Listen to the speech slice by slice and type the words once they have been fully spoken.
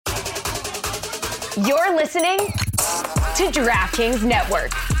You're listening to DraftKings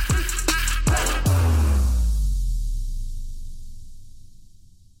Network.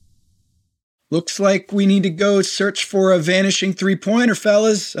 Looks like we need to go search for a vanishing three-pointer,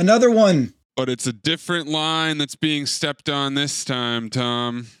 fellas. Another one. But it's a different line that's being stepped on this time,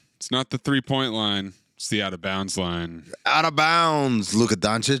 Tom. It's not the three-point line. It's the out-of-bounds line. Out of bounds, Luka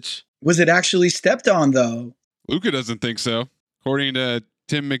Doncic. Was it actually stepped on, though? Luka doesn't think so. According to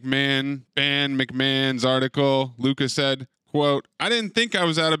Tim McMahon, Ban McMahon's article, Luka said, quote, "I didn't think I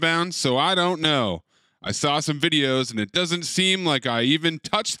was out of bounds, so I don't know. I saw some videos and it doesn't seem like I even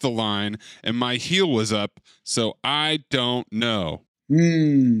touched the line and my heel was up, so I don't know."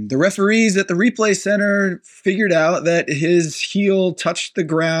 The referees at the replay center figured out that his heel touched the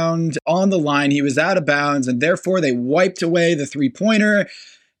ground on the line. He was out of bounds, and therefore they wiped away the three-pointer.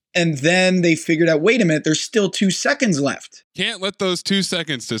 And then they figured out, wait a minute, there's still 2 seconds left. Can't let those 2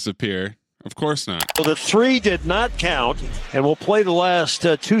 seconds disappear. Of course not. So the three did not count, and we'll play the last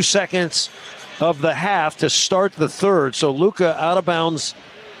 2 seconds of the half to start the third. So Luka out of bounds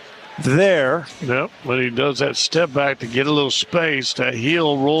there. Yep, when he does that step back to get a little space, that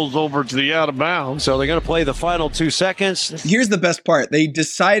heel rolls over to the out of bounds. So they're going to play the final 2 seconds. Here's the best part. They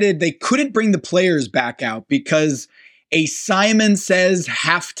decided they couldn't bring the players back out because a Simon Says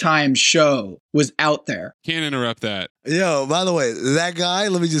halftime show was out there. Can't interrupt that. Yo, by the way, that guy,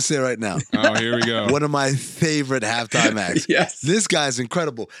 let me just say right now. Oh, here we go. One of my favorite halftime acts. Yes. This guy's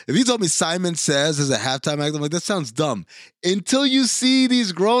incredible. If you told me Simon Says is a halftime act, I'm like, that sounds dumb. Until you see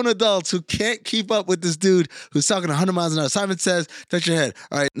these grown adults who can't keep up with this dude who's talking 100 miles an hour. Simon Says, touch your head.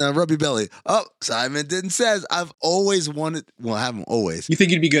 All right, now rub your belly. Oh, Simon didn't says. I've always wanted, well, I haven't always. You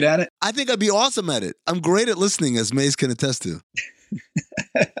think you'd be good at it? I think I'd be awesome at it. I'm great at listening, as Mace can attest to.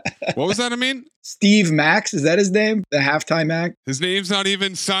 What was that, I mean? Steve Max, is that his name? The halftime act? His name's not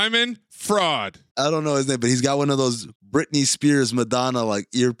even Simon. Fraud. I don't know his name, but he's got one of those Britney Spears, Madonna, like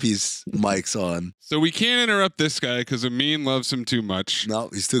earpiece mics on. So we can't interrupt this guy because Amin loves him too much. No,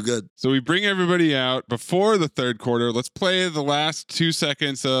 he's too good. So we bring everybody out before the third quarter. Let's play the last 2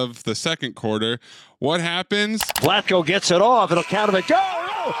 seconds of the second quarter. What happens? Vlatko gets it off. It'll count him. Go!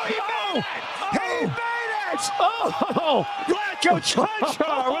 Oh! He made it! Oh! Vlatko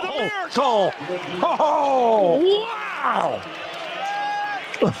Čančar with a miracle! Oh! Wow!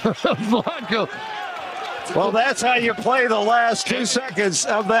 Vlatko. Well, that's how you play the last 2 seconds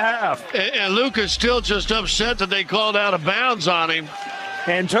of the half. And Luka's still just upset that they called out of bounds on him.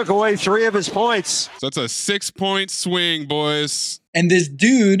 And took away 3 of his points. So that's a 6-point swing, boys. And this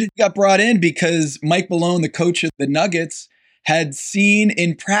dude got brought in because Mike Malone, the coach of the Nuggets, had seen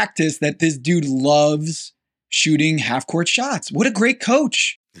in practice that this dude loves shooting half-court shots. What a great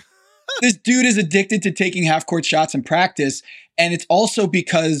coach. This dude is addicted to taking half-court shots in practice. And it's also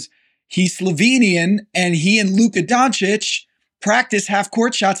because he's Slovenian and he and Luka Doncic practice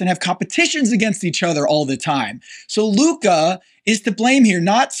half-court shots and have competitions against each other all the time. So Luka is to blame here,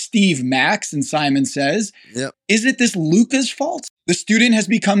 not Steve Max and Simon Says. Yep. Is it this Luka's fault? The student has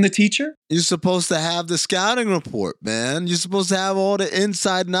become the teacher? You're supposed to have the scouting report, man. You're supposed to have all the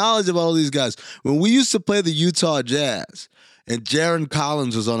inside knowledge about all these guys. When we used to play the Utah Jazz and Jaron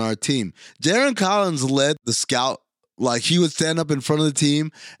Collins was on our team, Jaron Collins led the scout. Like, he would stand up in front of the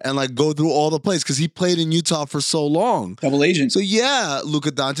team and, like, go through all the plays because he played in Utah for so long. Double agent. So, yeah,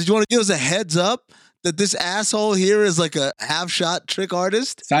 Luka Doncic, you want to give us a heads up that this asshole here is like a half-shot trick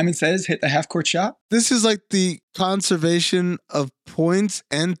artist? Simon Says hit the half-court shot? This is like the conservation of points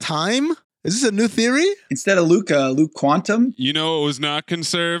and time? Is this a new theory? Instead of Luka, Luke Quantum? You know what was not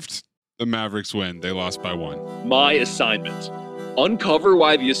conserved? The Mavericks win. They lost by 1. My assignment. Uncover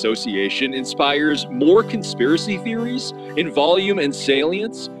why the association inspires more conspiracy theories in volume and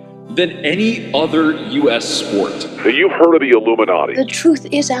salience than any other U.S. sport. You've heard of the Illuminati. The truth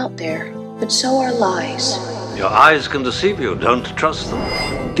is out there, but so are lies. Your eyes can deceive you. Don't trust them.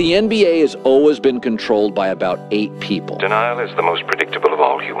 The NBA has always been controlled by about 8 people. Denial is the most predictable of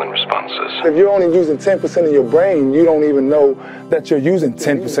all human responses. If you're only using 10% of your brain, you don't even know that you're using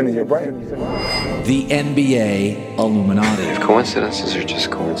 10% of your brain. The NBA Illuminati. If coincidences are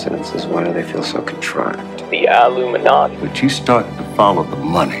just coincidences, why do they feel so contrived? The Illuminati. But you start to follow the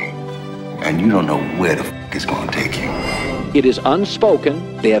money, and you don't know where the f*** it's going to take you. It is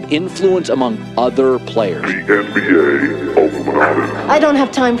unspoken. They have influence among other players. The NBA Illuminati. I don't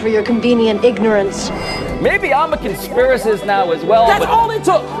have time for your convenient ignorance. Maybe I'm a conspiracist now as well. That's all it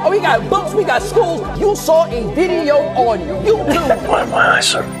took. Oh, we got books, we got schools. You saw a video on YouTube. Why my eyes,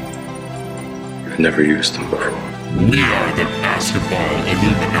 sir? I've never used them before. We are the Basketball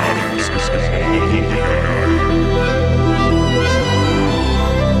Illuminati.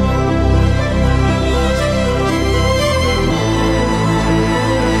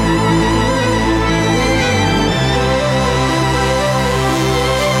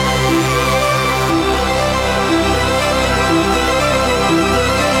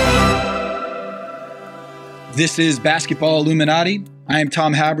 This is Basketball Illuminati. I am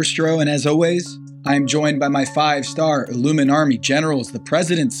Tom Haberstroh, and as always, I am joined by my 5-star Illuminarmy generals, the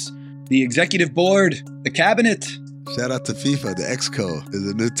presidents, the executive board, the cabinet. Shout out to FIFA. The Exco is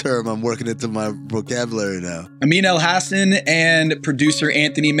a new term I'm working into my vocabulary now. Amin El Hassan and producer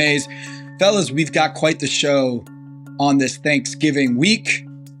Anthony Mays. Fellas, we've got quite the show on this Thanksgiving week.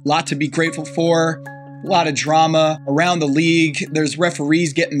 A lot to be grateful for. A lot of drama around the league. There's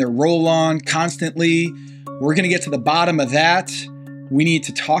referees getting their roll on constantly. We're going to get to the bottom of that. We need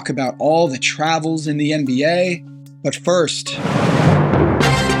to talk about all the travels in the NBA. But first,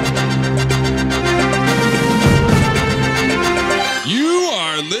 you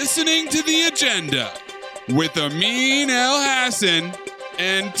are listening to The Agenda with Amin El Hassan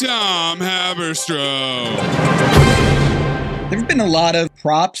and Tom Haberstroh. There have been a lot of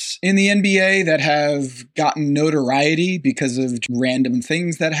props in the NBA that have gotten notoriety because of random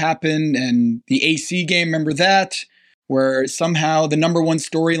things that happened. And the AC game, remember that? Where somehow the number one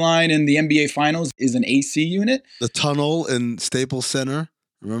storyline in the NBA Finals is an AC unit. The tunnel in Staples Center.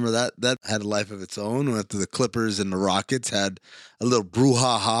 Remember that? That had a life of its own. After the Clippers and the Rockets had a little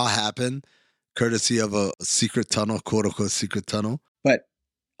brouhaha happen, courtesy of a secret tunnel, quote unquote secret tunnel. But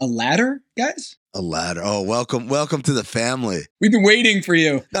a ladder, guys? A ladder. Oh, welcome to the family. We've been waiting for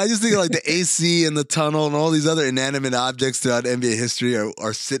you. I just think like the AC and the tunnel and all these other inanimate objects throughout NBA history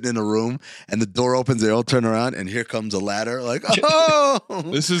are sitting in a room, and the door opens, they all turn around, and here comes a ladder. Like, oh!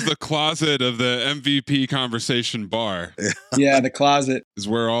 This is the closet of the MVP conversation bar. Yeah, the closet is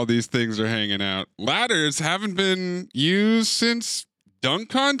where all these things are hanging out. Ladders haven't been used since dunk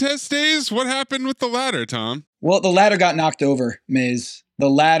contest days. What happened with the ladder, Tom? Well, the ladder got knocked over, Maze. The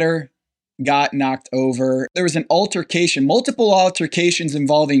ladder got knocked over. There was an altercation, multiple altercations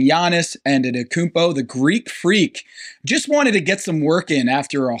involving Giannis Antetokounmpo, the Greek freak. Just wanted to get some work in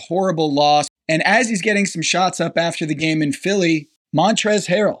after a horrible loss. And as he's getting some shots up after the game in Philly, Montrezl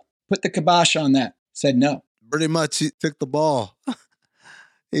Harrell put the kibosh on that, said no. Pretty much he took the ball.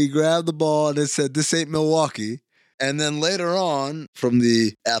 He grabbed the ball and it said, "This ain't Milwaukee." And then later on, from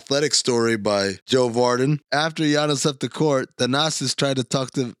the Athletic story by Joe Varden, after Giannis left the court, Thanasis tried to talk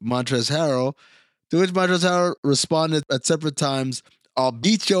to Montrezl Harrell, to which Montrezl Harrell responded at separate times, "I'll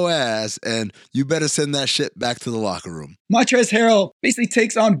beat your ass, and you better send that shit back to the locker room." Montrezl Harrell basically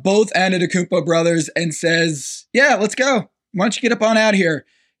takes on both Antetokounmpo brothers and says, "Yeah, let's go. Why don't you get up on out here?"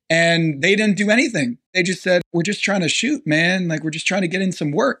 And they didn't do anything. They just said, "We're just trying to shoot, man. Like, we're just trying to get in some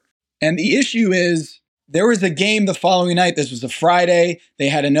work." And the issue is, there was a game the following night. This was a Friday. They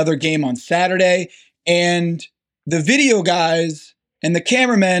had another game on Saturday. And the video guys and the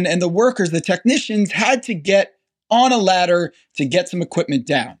cameramen and the workers, the technicians, had to get on a ladder to get some equipment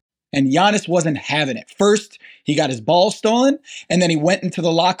down. And Giannis wasn't having it. First, he got his ball stolen. And then he went into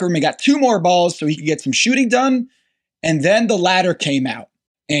the locker room and got 2 more balls so he could get some shooting done. And then the ladder came out.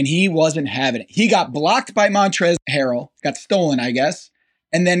 And he wasn't having it. He got blocked by Montrezl Harrell. Got stolen, I guess.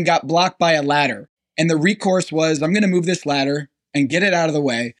 And then got blocked by a ladder. And the recourse was, I'm going to move this ladder and get it out of the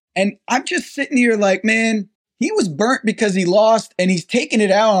way. And I'm just sitting here like, man, he was burnt because he lost, and he's taking it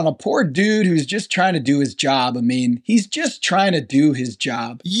out on a poor dude who's just trying to do his job. I mean, he's just trying to do his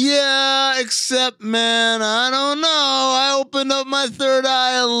job. Yeah, except, man, I don't know. I opened up my third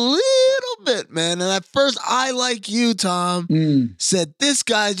eye a little bit, man. And at first, I, like you, Tom, said this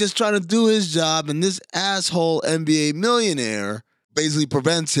guy's just trying to do his job, and this asshole NBA millionaire basically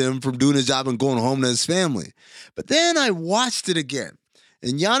prevents him from doing his job and going home to his family. But then I watched it again,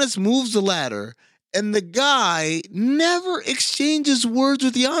 and Giannis moves the ladder, and the guy never exchanges words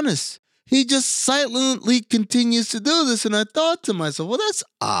with Giannis. He just silently continues to do this, and I thought to myself, well, that's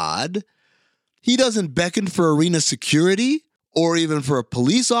odd. He doesn't beckon for arena security or even for a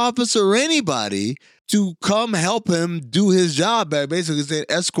police officer or anybody to come help him do his job by basically saying,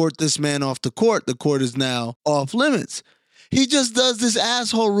 escort this man off the court. The court is now off limits. He just does this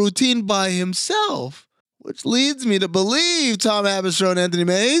asshole routine by himself, which leads me to believe, Tom Haberstroh and Anthony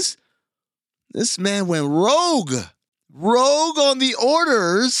Mays, this man went rogue. Rogue on the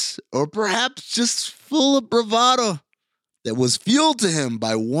orders, or perhaps just full of bravado that was fueled to him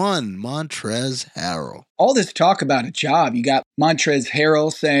by one Montrezl Harrell. All this talk about a job. You got Montrezl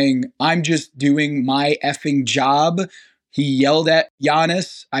Harrell saying, I'm just doing my effing job. He yelled at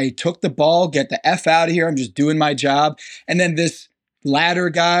Giannis, I took the ball, get the F out of here, I'm just doing my job. And then this ladder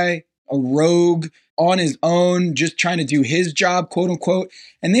guy, a rogue on his own, just trying to do his job, quote unquote.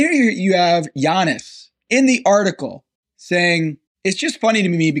 And there you have Giannis in the article saying, it's just funny to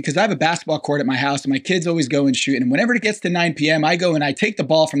me because I have a basketball court at my house and my kids always go and shoot. And whenever it gets to 9 p.m., I go and I take the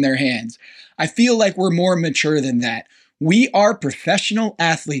ball from their hands. I feel like we're more mature than that. We are professional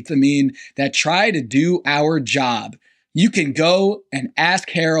athletes, that try to do our job. You can go and ask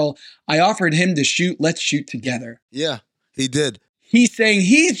Harrell. I offered him to shoot. Let's shoot together. Yeah, he did. He's saying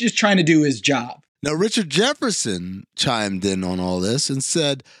he's just trying to do his job. Now, Richard Jefferson chimed in on all this and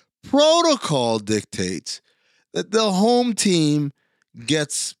said, protocol dictates that the home team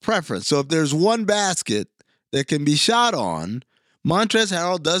gets preference. So if there's one basket that can be shot on, Montrezl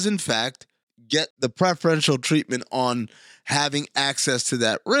Harrell does, in fact, get the preferential treatment on having access to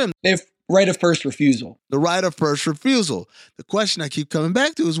that rim. If right of first refusal. The right of first refusal. The question I keep coming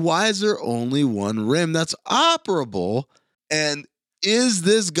back to is, why is there only one rim that's operable? And is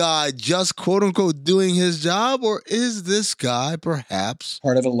this guy just quote unquote doing his job, or is this guy perhaps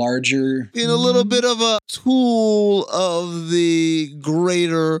part of a larger, being a little bit of a tool of the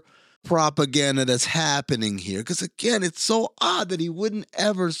greater propaganda that's happening here? Because again, it's so odd that he wouldn't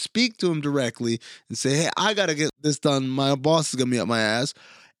ever speak to him directly and say, hey, I got to get this done. My boss is going to be up my ass.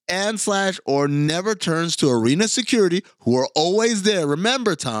 Or never turns to arena security, who are always there.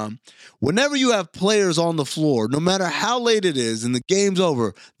 Remember, Tom, whenever you have players on the floor, no matter how late it is and the game's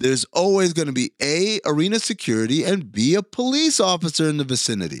over, there's always going to be A, arena security, and B, a police officer in the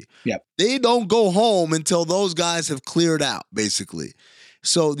vicinity. Yep. They don't go home until those guys have cleared out, basically.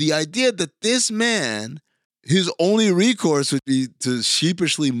 So the idea that this man, his only recourse would be to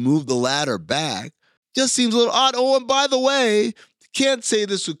sheepishly move the ladder back, just seems a little odd. Oh, and by the way, can't say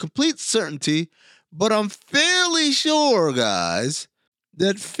this with complete certainty, but I'm fairly sure, guys,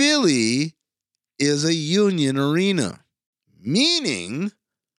 that Philly is a union arena. Meaning,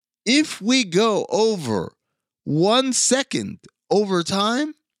 if we go over 1 second over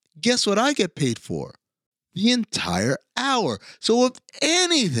time, guess what I get paid for? The entire hour. So if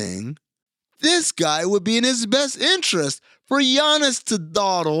anything, this guy would be in his best interest for Giannis to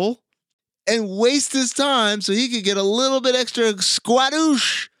dawdle and waste his time so he could get a little bit extra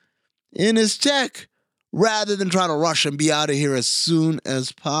squadoosh in his check rather than try to rush and be out of here as soon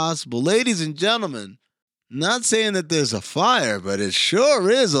as possible. Ladies and gentlemen, not saying that there's a fire, but it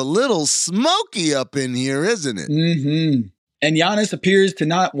sure is a little smoky up in here, isn't it? Mm-hmm. And Giannis appears to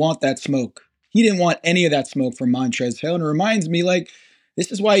not want that smoke. He didn't want any of that smoke from Montrezl Harrell. And it reminds me,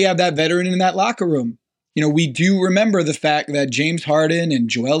 this is why you have that veteran in that locker room. We do remember the fact that James Harden and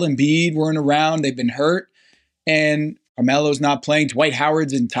Joel Embiid weren't around. They've been hurt. And Carmelo's not playing. Dwight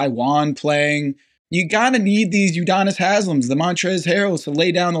Howard's in Taiwan playing. You got to need these Udonis Haslams, the Montrezl Harrells, to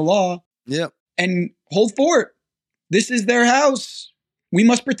lay down the law. Yep. And hold fort. This is their house. We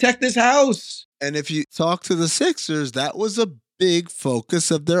must protect this house. And if you talk to the Sixers, that was a big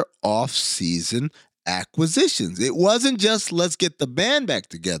focus of their off-season acquisitions. It wasn't just let's get the band back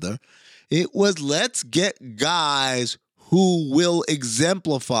together. It was let's get guys who will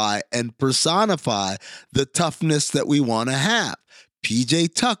exemplify and personify the toughness that we want to have.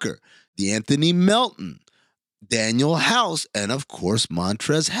 PJ Tucker, D'Anthony Melton, Daniel House, and of course,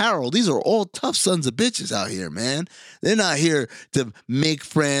 Montrezl Harrell. These are all tough sons of bitches out here, man. They're not here to make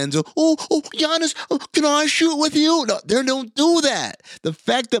friends. Giannis, can I shoot with you? No, they don't do that. The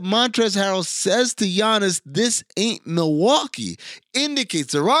fact that Montrezl Harrell says to Giannis, this ain't Milwaukee,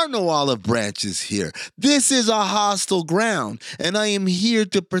 indicates there are no olive branches here. This is a hostile ground, and I am here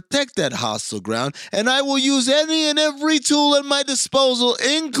to protect that hostile ground, and I will use any and every tool at my disposal,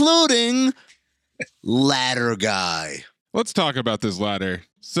 including ladder guy. Let's talk about this ladder.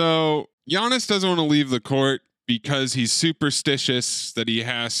 So Giannis doesn't want to leave the court because he's superstitious that he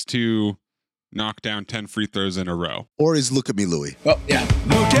has to knock down 10 free throws in a row. Or he's look at me, Louie. Oh, yeah.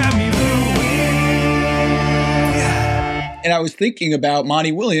 Look at me, Louie. And I was thinking about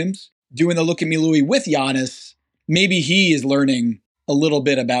Monty Williams doing the Look at Me, Louie with Giannis. Maybe he is learning a little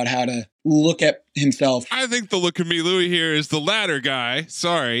bit about how to look at himself. I think the Look at Me Louie here is the ladder guy.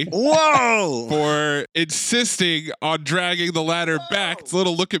 Sorry. Whoa! For insisting on dragging the ladder back. It's a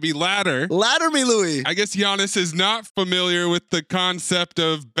little Look at Me ladder. Ladder me, Louie. I guess Giannis is not familiar with the concept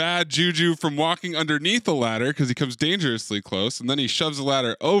of bad juju from walking underneath a ladder because he comes dangerously close and then he shoves the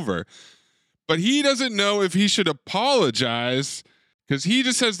ladder over. But he doesn't know if he should apologize because he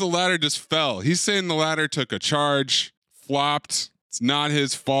just says the ladder just fell. He's saying the ladder took a charge, flopped. It's not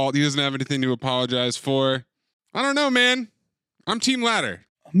his fault. He doesn't have anything to apologize for. I don't know, man. I'm team ladder.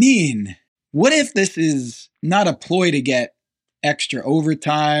 What if this is not a ploy to get extra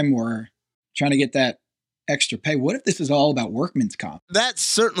overtime or trying to get that extra pay? What if this is all about workman's comp? That's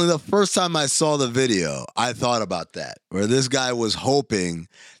certainly the first time I saw the video, I thought about that, where this guy was hoping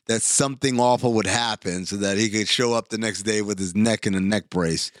that something awful would happen so that he could show up the next day with his neck in a neck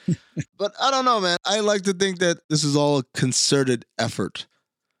brace. But I don't know, man. I like to think that this is all a concerted effort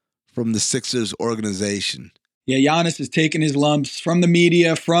from the Sixers organization. Yeah, Giannis has taken his lumps from the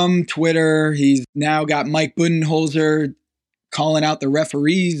media, from Twitter. He's now got Mike Budenholzer calling out the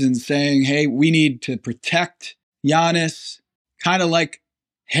referees and saying, hey, we need to protect Giannis, kind of like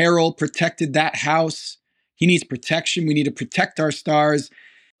Harrell protected that house. He needs protection. We need to protect our stars.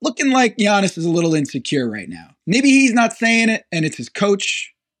 Looking like Giannis is a little insecure right now. Maybe he's not saying it, and it's his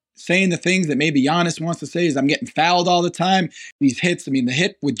coach saying the things that maybe Giannis wants to say is, I'm getting fouled all the time. These hits, I mean, the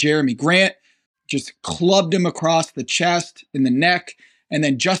hit with Jeremy Grant just clubbed him across the chest, in the neck, and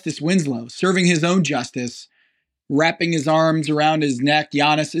then Justice Winslow serving his own justice, wrapping his arms around his neck,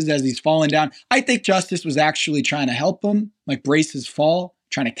 Giannis's, as he's falling down. I think Justice was actually trying to help him, like brace his fall,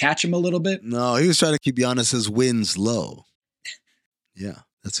 trying to catch him a little bit. No, he was trying to keep Giannis's wins low. Yeah,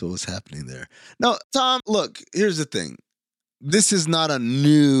 that's what was happening there. Now, Tom, look, here's the thing. This is not a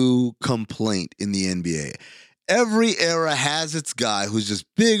new complaint in the NBA. Every era has its guy who's just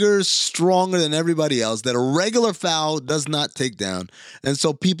bigger, stronger than everybody else, that a regular foul does not take down. And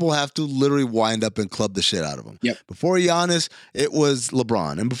so people have to literally wind up and club the shit out of him. Yep. Before Giannis, it was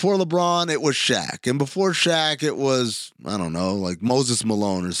LeBron. And before LeBron, it was Shaq. And before Shaq, it was, I don't know, like Moses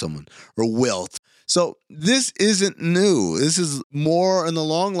Malone or someone, or Wilt. So this isn't new. This is more in the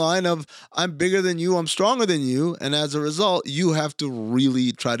long line of, I'm bigger than you, I'm stronger than you, and as a result, you have to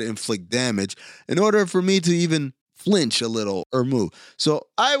really try to inflict damage in order for me to even flinch a little or move. So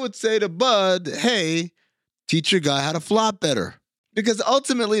I would say to Bud, hey, teach your guy how to flop better. Because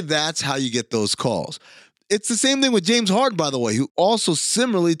ultimately, that's how you get those calls. It's the same thing with James Harden, by the way, who also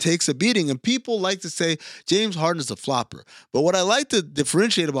similarly takes a beating. And people like to say James Harden is a flopper. But what I like to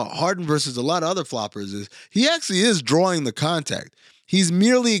differentiate about Harden versus a lot of other floppers is he actually is drawing the contact. He's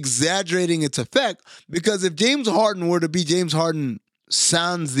merely exaggerating its effect, because if James Harden were to be James Harden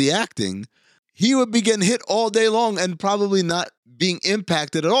sans the acting, he would be getting hit all day long and probably not being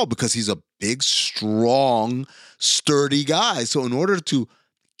impacted at all, because he's a big, strong, sturdy guy. So in order to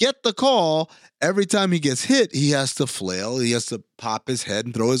get the call, every time he gets hit, he has to flail. He has to pop his head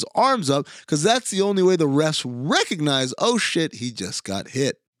and throw his arms up, because that's the only way the refs recognize, oh shit, he just got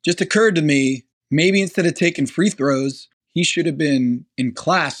hit. Just occurred to me, maybe instead of taking free throws, he should have been in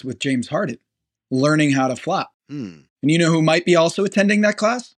class with James Harden, learning how to flop. And you know who might be also attending that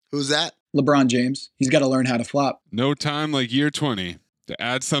class? Who's that? LeBron James. He's got to learn how to flop. No time like year 20 to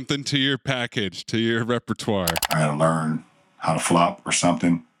add something to your package, to your repertoire. I had to learn how to flop or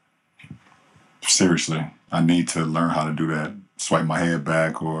something. Seriously, I need to learn how to do that. Swipe my head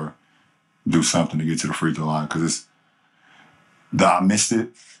back or do something to get to the free throw line, because I missed it.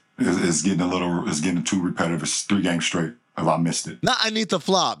 It's getting too repetitive. It's 3 games straight if I missed it. Not I need to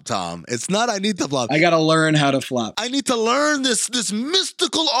flop, Tom. It's not I need to flop. I got to learn how to flop. I need to learn this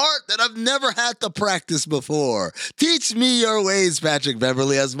mystical art that I've never had to practice before. Teach me your ways, Patrick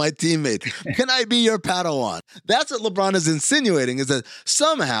Beverley, as my teammate. Can I be your Padawan? That's what LeBron is insinuating, is that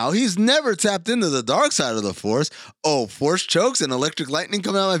somehow he's never tapped into the dark side of the Force. Oh, force chokes and electric lightning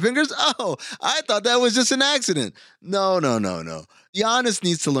coming out of my fingers? Oh, I thought that was just an accident. No. Giannis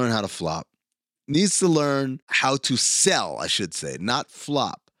needs to learn how to flop. Needs to learn how to sell, I should say, not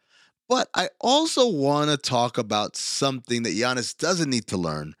flop. But I also want to talk about something that Giannis doesn't need to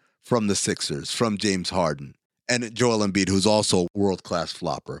learn from the Sixers, from James Harden, and Joel Embiid, who's also a world-class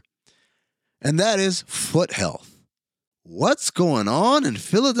flopper. And that is foot health. What's going on in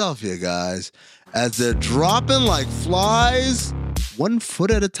Philadelphia, guys, as they're dropping like flies 1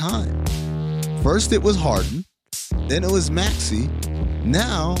 foot at a time? First it was Harden, then it was Maxey,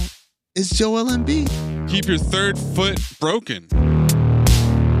 now it's Joel Embiid. Keep your third foot broken.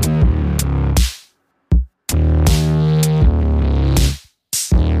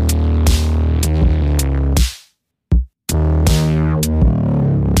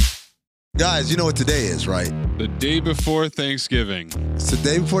 Guys, you know what today is, right? The day before Thanksgiving. It's the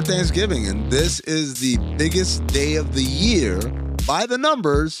day before Thanksgiving, and this is the biggest day of the year by the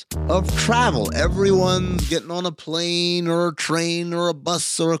numbers of travel. Everyone's getting on a plane or a train or a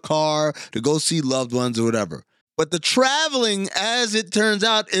bus or a car to go see loved ones or whatever. But the traveling, as it turns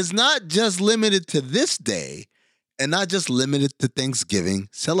out, is not just limited to this day and not just limited to Thanksgiving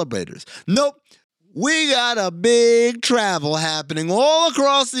celebrators. Nope. We got a big travel happening all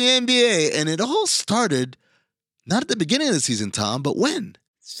across the NBA, and it all started not at the beginning of the season, Tom, but when?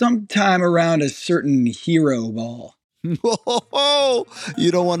 Sometime around a certain hero ball. Whoa,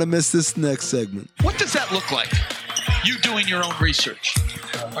 you don't want to miss this next segment. What does that look like? You doing your own research?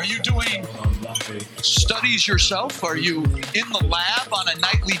 Are you doing studies yourself? Are you in the lab on a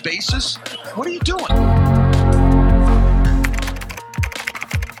nightly basis? What are you doing?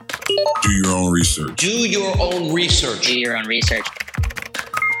 Do your own research. Do your own research. Do your own research.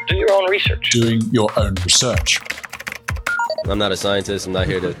 Do your own research. Doing your own research. I'm not a scientist. I'm not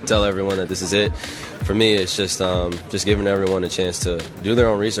here to tell everyone that this is it. For me, it's just giving everyone a chance to do their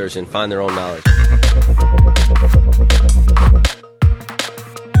own research and find their own knowledge.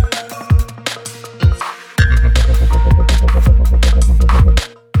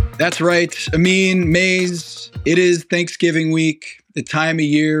 That's right. Amin, Mays, it is Thanksgiving week, the time of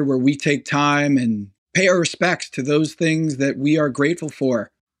year where we take time and pay our respects to those things that we are grateful for.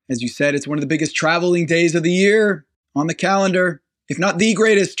 As you said, it's one of the biggest traveling days of the year on the calendar, if not the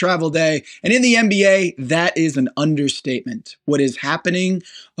greatest travel day. And in the NBA, that is an understatement. What is happening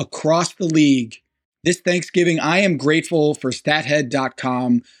across the league this Thanksgiving, I am grateful for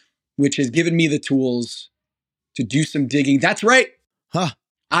stathead.com, which has given me the tools to do some digging. That's right.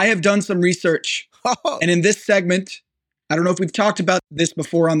 I have done some research. And in this segment, I don't know if we've talked about this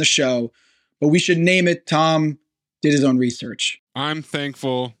before on the show, but we should name it Tom Did His Own Research. I'm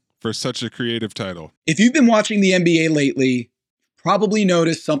thankful for such a creative title. If you've been watching the NBA lately, probably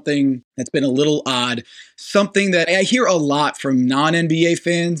noticed something that's been a little odd, something that I hear a lot from non-NBA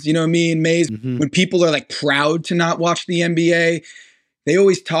fans, you know what I mean, Maze? When people are like proud to not watch the NBA, they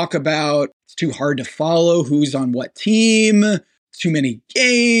always talk about it's too hard to follow who's on what team, too many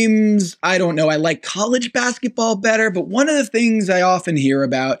games. I don't know. I like college basketball better, but one of the things I often hear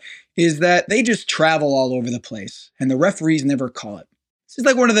about is that they just travel all over the place and the referees never call it. This is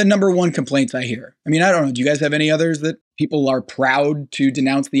like one of the number one complaints I hear. I mean, I don't know. Do you guys have any others that people are proud to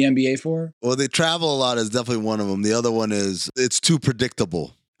denounce the NBA for? Well, they travel a lot is definitely one of them. The other one is it's too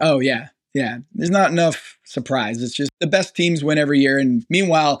predictable. Oh, yeah. Yeah. There's not enough surprise. It's just the best teams win every year. And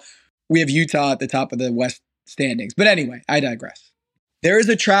meanwhile, we have Utah at the top of the West standings. But anyway, I digress. There is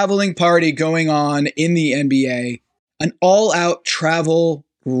a traveling party going on in the NBA, an all-out travel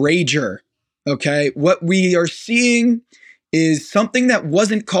rager. Okay. What we are seeing is something that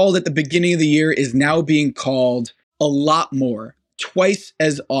wasn't called at the beginning of the year is now being called a lot more, twice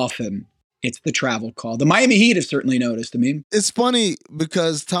as often. It's the travel call. The Miami Heat have certainly noticed. I mean, it's funny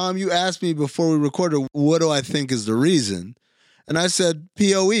because, Tom, you asked me before we recorded, what do I think is the reason? And I said,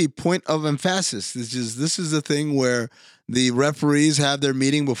 POE, point of emphasis. This is the thing where the referees have their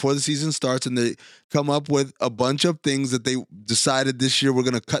meeting before the season starts and they come up with a bunch of things that they decided this year we're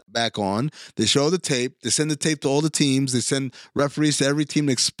going to cut back on. They show the tape. They send the tape to all the teams. They send referees to every team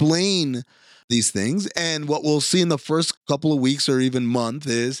to explain these things. And what we'll see in the first couple of weeks or even month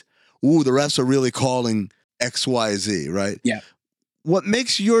is, the refs are really calling X, Y, Z, right? Yeah. What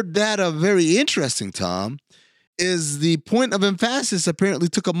makes your data very interesting, Tom, is the point of emphasis apparently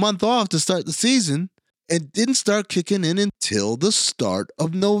took a month off to start the season. It didn't start kicking in until the start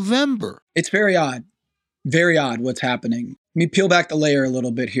of November. It's very odd. Very odd what's happening. Let me peel back the layer a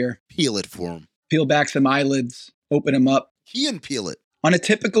little bit here. Peel it for him. Peel back some eyelids. Open them up. Key and peel it. On a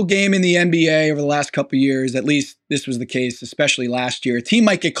typical game in the NBA over the last couple of years, at least this was the case, especially last year, a team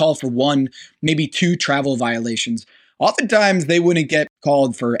might get called for one, maybe two travel violations. Oftentimes, they wouldn't get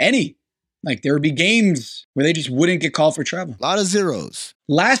called for any. Like, there would be games where they just wouldn't get called for travel. A lot of zeros.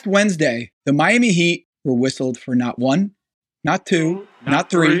 Last Wednesday, the Miami Heat were whistled for not one, not two, not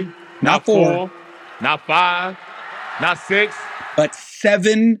three, not four, not five, not six, but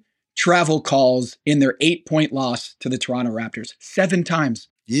 7 travel calls in their 8-point loss to the Toronto Raptors. 7 times.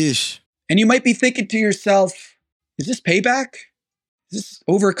 Yeesh. And you might be thinking to yourself, is this payback? Is this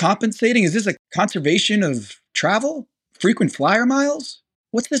overcompensating? Is this a conservation of travel? Frequent flyer miles?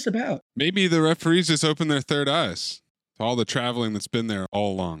 What's this about? Maybe the referees just opened their third eyes to all the traveling that's been there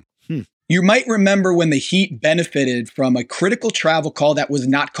all along. You might remember when the Heat benefited from a critical travel call that was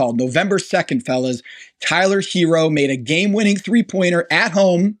not called. November 2nd, fellas, Tyler Hero made a game-winning three-pointer at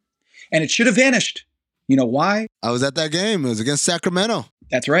home, and it should have vanished. You know why? I was at that game. It was against Sacramento.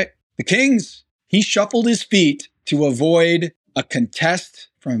 That's right. The Kings. He shuffled his feet to avoid a contest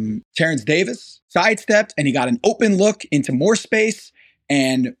from Terrence Davis, sidestepped, and he got an open look into more space,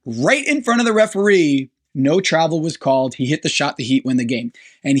 and right in front of the referee, no travel was called. He hit the shot. The Heat win the game.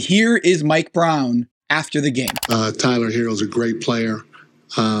 And here is Mike Brown after the game. Tyler Hero's a great player.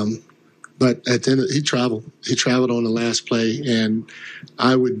 But at the end, he traveled. He traveled on the last play. And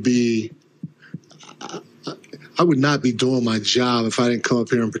I would not be doing my job if I didn't come up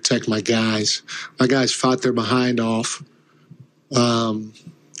here and protect my guys. My guys fought their behind off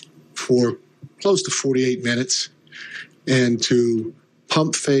for close to 48 minutes. And to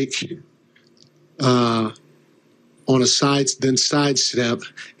pump fake on a sidestep,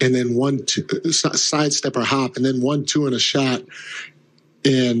 and then sidestep or hop, and then 1-2 in a shot,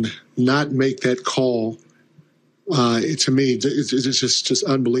 and not make that call. To me, it's just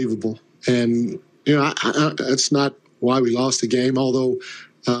unbelievable. And you know, that's not why we lost the game. Although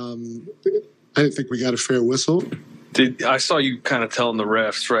I didn't think we got a fair whistle. I saw you kind of telling the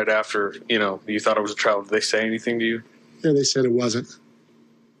refs right after, you thought it was a travel. Did they say anything to you? Yeah, they said it wasn't.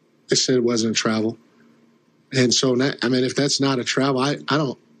 They said it wasn't a travel. And so, if that's not a travel, I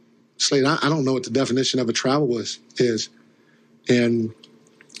don't, Slade, I don't know what the definition of a travel is. And,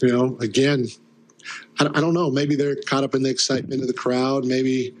 again, I don't know. Maybe they're caught up in the excitement of the crowd.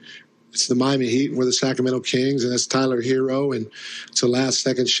 Maybe it's the Miami Heat and we're the Sacramento Kings, and that's Tyler Hero, and it's a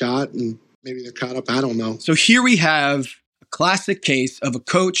last-second shot, and maybe they're caught up. I don't know. So here we have a classic case of a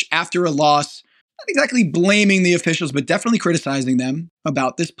coach after a loss, not exactly blaming the officials, but definitely criticizing them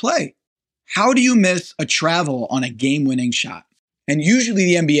about this play. How do you miss a travel on a game-winning shot? And usually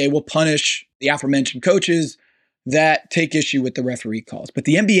the NBA will punish the aforementioned coaches that take issue with the referee calls. But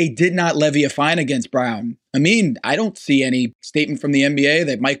the NBA did not levy a fine against Brown. I don't see any statement from the NBA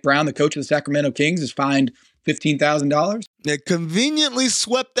that Mike Brown, the coach of the Sacramento Kings, is fined $15,000. They conveniently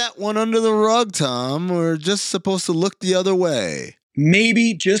swept that one under the rug, Tom. We're just supposed to look the other way.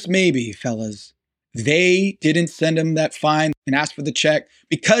 Maybe, just maybe, fellas, they didn't send him that fine and ask for the check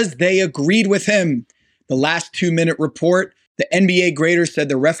because they agreed with him. The last 2-minute report, the NBA graders said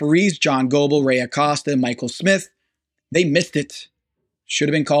the referees, John Goble, Ray Acosta, and Michael Smith, they missed it. Should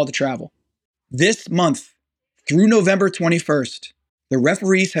have been called to travel. This month, through November 21st, the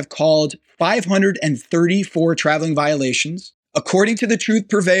referees have called 534 traveling violations, according to the truth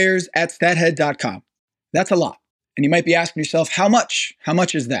purveyors at stathead.com. That's a lot. And you might be asking yourself, how much? How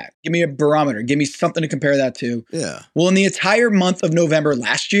much is that? Give me a barometer. Give me something to compare that to. Yeah. Well, in the entire month of November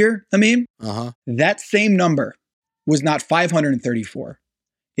last year, that same number was not 534.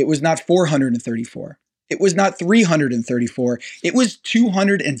 It was not 434. It was not 334. It was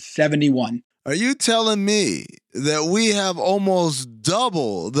 271. Are you telling me that we have almost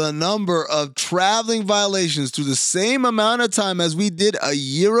double the number of traveling violations to the same amount of time as we did a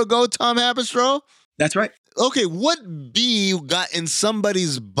year ago, Tom Haberstroh? That's right. Okay, what bee got in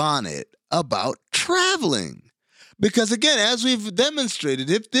somebody's bonnet about traveling? Because again, as we've demonstrated,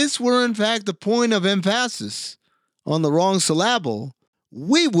 if this were in fact the point of emphasis on the wrong syllable,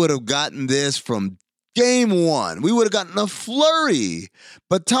 we would have gotten this from game one. We would have gotten a flurry.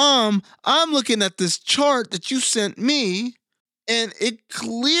 But Tom, I'm looking at this chart that you sent me, and it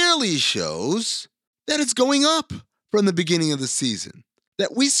clearly shows that it's going up from the beginning of the season.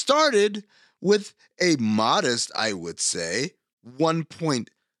 That we started with a modest, I would say,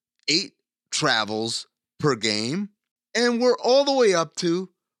 1.8 travels per game, and we're all the way up to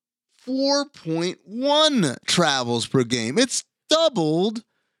 4.1 travels per game. It's doubled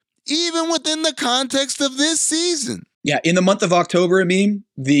even within the context of this season. Yeah, in the month of October,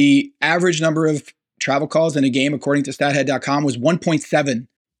 the average number of travel calls in a game, according to stathead.com, was 1.7.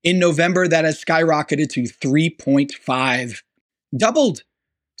 In November, that has skyrocketed to 3.5. Doubled.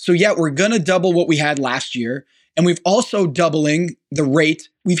 So yeah, we're going to double what we had last year. And we've also doubling the rate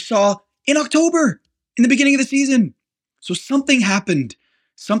we saw in October, in the beginning of the season. So something happened.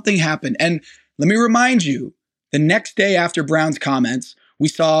 Something happened. And let me remind you, the next day after Brown's comments, we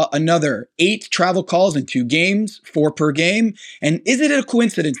saw another 8 travel calls in 2 games, 4 per game. And is it a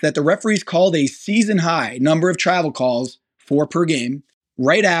coincidence that the referees called a season high number of travel calls, 4 per game,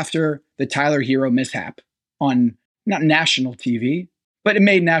 right after the Tyler Hero mishap on not national TV, but it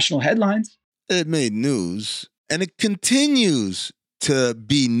made national headlines? It made news, and it continues to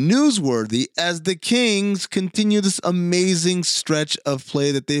be newsworthy as the Kings continue this amazing stretch of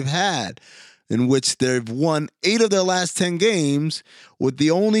play that they've had, in which they've won 8 of their last 10 games, with the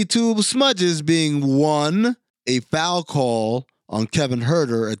only 2 smudges being 1, a foul call on Kevin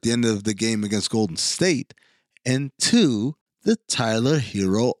Huerter at the end of the game against Golden State, and 2, the Tyler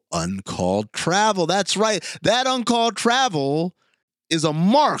Hero uncalled travel. That's right. That uncalled travel is a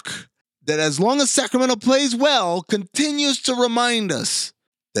mark that, as long as Sacramento plays well, continues to remind us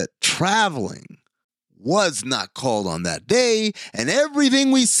that traveling was not called on that day, and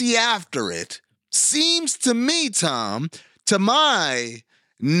everything we see after it seems to me, Tom, to my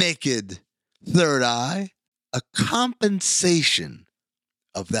naked third eye, a compensation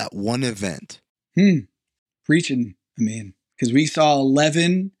of that one event. Preaching, because we saw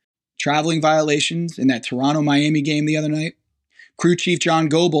 11 traveling violations in that Toronto-Miami game the other night. Crew chief John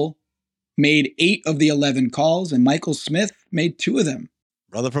Goble made 8 of the 11 calls, and Michael Smith made 2 of them.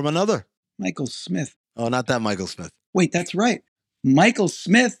 Brother from another. Michael Smith. Oh, not that Michael Smith. Wait, that's right. Michael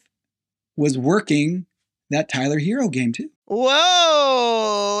Smith was working that Tyler Hero game too.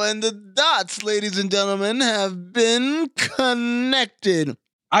 Whoa! And the dots, ladies and gentlemen, have been connected.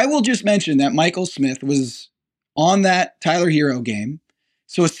 I will just mention that Michael Smith was on that Tyler Hero game,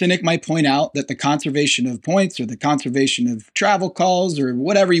 So a cynic might point out that the conservation of points or the conservation of travel calls or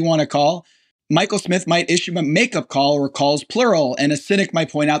whatever you want to call, Michael Smith might issue a makeup call or calls plural. And a cynic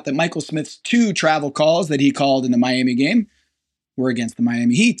might point out that Michael Smith's 2 travel calls that he called in the Miami game were against the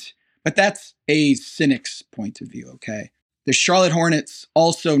Miami Heat. But that's a cynic's point of view, okay? The Charlotte Hornets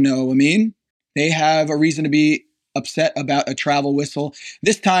also know, they have a reason to be upset about a travel whistle.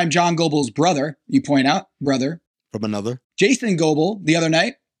 This time, John Goble's brother, you point out, brother. From another. Jason Goble, the other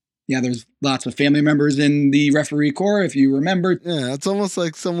night. Yeah, there's lots of family members in the referee corps, if you remember. Yeah, it's almost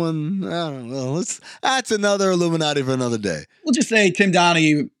like someone, I don't know. That's another Illuminati for another day. We'll just say Tim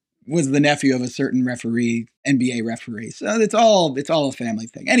Donaghy was the nephew of a certain referee, NBA referee. So it's all a family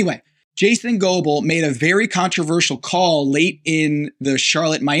thing. Anyway, Jason Goble made a very controversial call late in the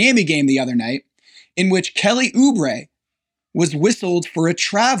Charlotte-Miami game the other night, in which Kelly Oubre was whistled for a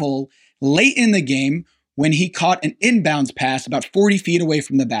travel late in the game when he caught an inbounds pass about 40 feet away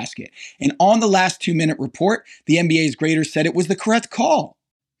from the basket. And on the last 2-minute report, the NBA's graders said it was the correct call.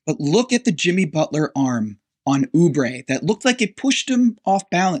 But look at the Jimmy Butler arm on Oubre that looked like it pushed him off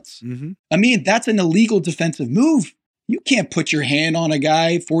balance. Mm-hmm. That's an illegal defensive move. You can't put your hand on a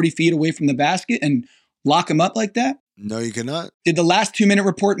guy 40 feet away from the basket and lock him up like that. No, you cannot. Did the last 2-minute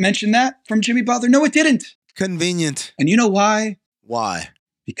report mention that from Jimmy Butler? No, it didn't. Convenient. And you know why? Why?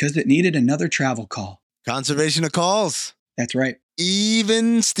 Because it needed another travel call. Conservation of calls. That's right.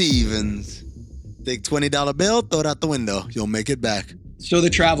 Even Stevens. Take $20 bill, throw it out the window. You'll make it back. So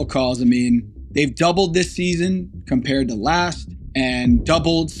the travel calls, they've doubled this season compared to last and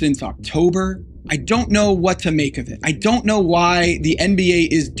doubled since October. I don't know what to make of it. I don't know why the NBA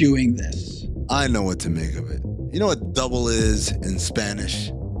is doing this. I know what to make of it. You know what double is in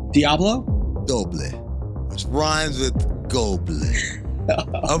Spanish? Diablo? Doble, which rhymes with goble,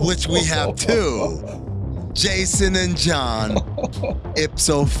 of which we have 2. Jason and John.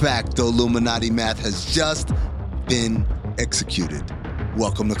 Ipso facto, Illuminati math has just been executed.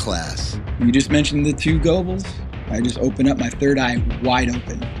 Welcome to class. You just mentioned the 2 Gobles. I just opened up my third eye wide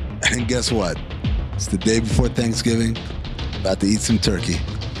open. And guess what? It's the day before Thanksgiving. About to eat some turkey.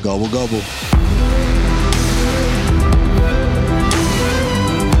 Gobble, gobble.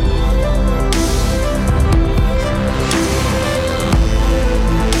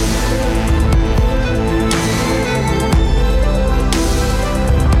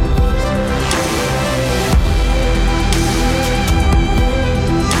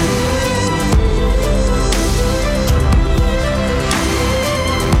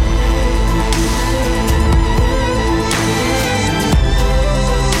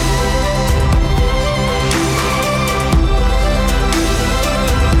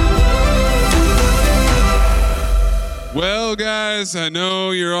 Well, guys, I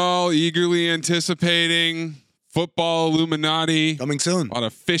know you're all eagerly anticipating football Illuminati. Coming soon. A lot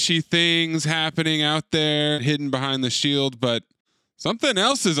of fishy things happening out there, hidden behind the shield, but something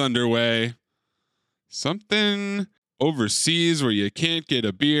else is underway. Something overseas where you can't get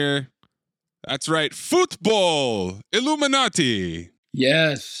a beer. That's right, football Illuminati.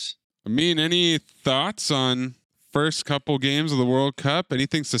 Yes. Any thoughts on first couple games of the World Cup?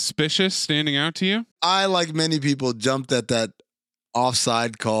 Anything suspicious standing out to you? I, like many people, jumped at that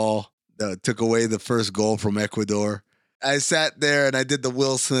offside call that took away the first goal from Ecuador. I sat there and I did the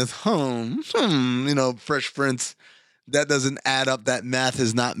Will Smith, Fresh Prince. That doesn't add up. That math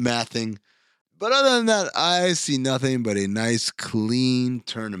is not mathing. But other than that, I see nothing but a nice, clean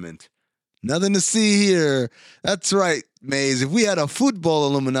tournament. Nothing to see here. That's right, Maze. If we had a football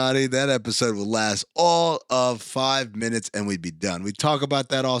Illuminati, that episode would last all of 5 minutes and we'd be done. We talk about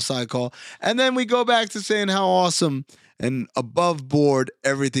that offside call, and then we go back to saying how awesome and above board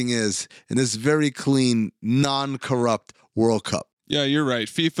everything is in this very clean, non-corrupt World Cup. Yeah, you're right.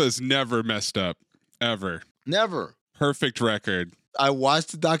 FIFA's never messed up. Ever. Never. Perfect record. I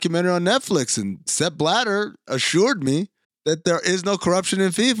watched the documentary on Netflix, and Sepp Blatter assured me that there is no corruption in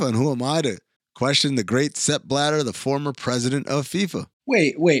FIFA. And who am I to question the great Sepp Blatter, the former president of FIFA?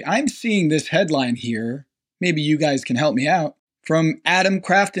 Wait. I'm seeing this headline here. Maybe you guys can help me out. From Adam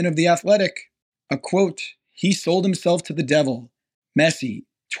Crafton of The Athletic. A quote, "He sold himself to the devil. Messi,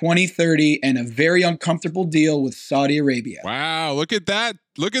 2030, and a very uncomfortable deal with Saudi Arabia." Wow, look at that.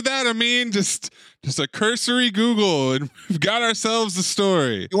 Look at that. Just a cursory Google, and we've got ourselves a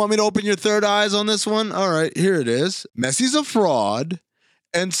story. You want me to open your third eyes on this one? All right, here it is. Messi's a fraud.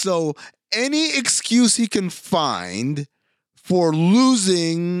 And so any excuse he can find for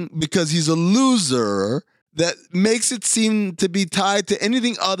losing because he's a loser that makes it seem to be tied to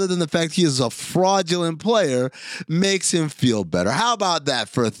anything other than the fact he is a fraudulent player makes him feel better. How about that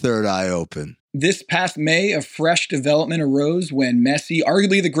for a third eye open? This past May, a fresh development arose when Messi,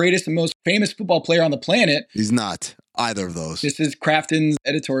 arguably the greatest and most famous football player on the planet. He's not either of those. This is Crafton's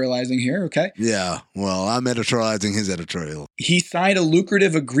editorializing here, okay? Yeah, well, I'm editorializing his editorial. He signed a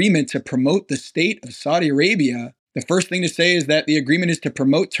lucrative agreement to promote the state of Saudi Arabia. The first thing to say is that the agreement is to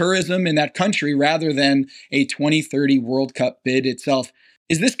promote tourism in that country rather than a 2030 World Cup bid itself.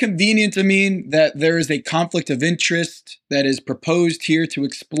 Is this convenient to mean that there is a conflict of interest that is proposed here to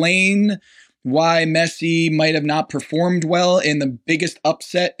explain why Messi might have not performed well in the biggest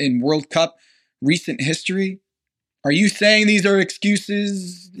upset in World Cup recent history? Are you saying these are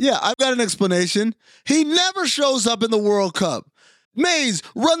excuses? Yeah, I've got an explanation. He never shows up in the World Cup. Maze,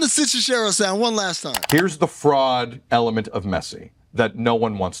 run the Ciccicero sound one last time. Here's the fraud element of Messi that no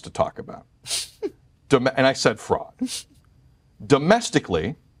one wants to talk about. And I said fraud.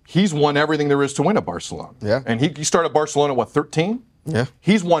 Domestically, he's won everything there is to win at Barcelona. Yeah. And he started Barcelona, 13? Yeah.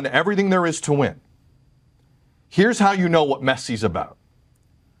 He's won everything there is to win. Here's how you know what Messi's about.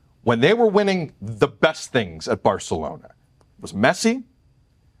 When they were winning the best things at Barcelona, it was Messi,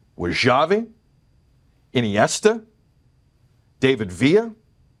 was Xavi, Iniesta, David Villa.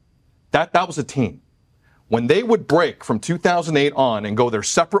 That was a team. When they would break from 2008 on and go their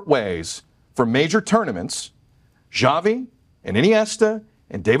separate ways for major tournaments, Xavi and Iniesta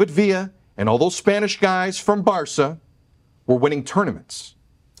and David Villa and all those Spanish guys from Barca were winning tournaments.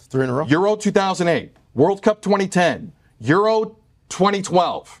 3 in a row. Euro 2008, World Cup 2010, Euro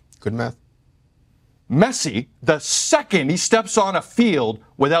 2012. Good math. Messi, the second he steps on a field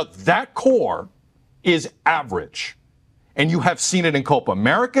without that core, is average. And you have seen it in Copa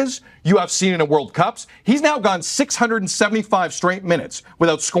Americas. You have seen it in World Cups. He's now gone 675 straight minutes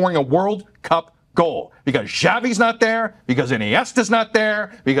without scoring a World Cup goal because Xavi's not there, because Iniesta's not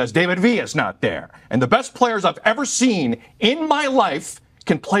there, because David Villa's not there. And the best players I've ever seen in my life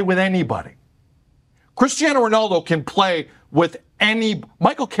can play with anybody. Cristiano Ronaldo can play with any.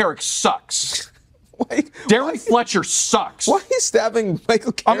 Michael Carrick sucks. Darren Fletcher sucks. Why are you stabbing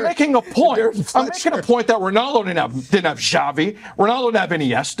Michael Carrick? I'm making a point. I'm making a point that Ronaldo didn't have Xavi. Ronaldo didn't have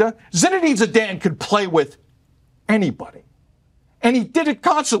Iniesta. Zinedine Zidane could play with anybody. And he did it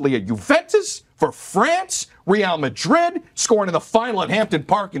constantly at Juventus, for France, Real Madrid, scoring in the final at Hampden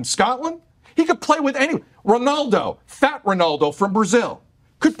Park in Scotland. He could play with any. Ronaldo, fat Ronaldo from Brazil,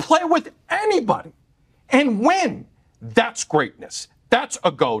 could play with anybody and win. That's greatness. That's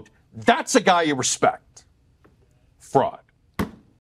a GOAT. That's a guy you respect. Fraud.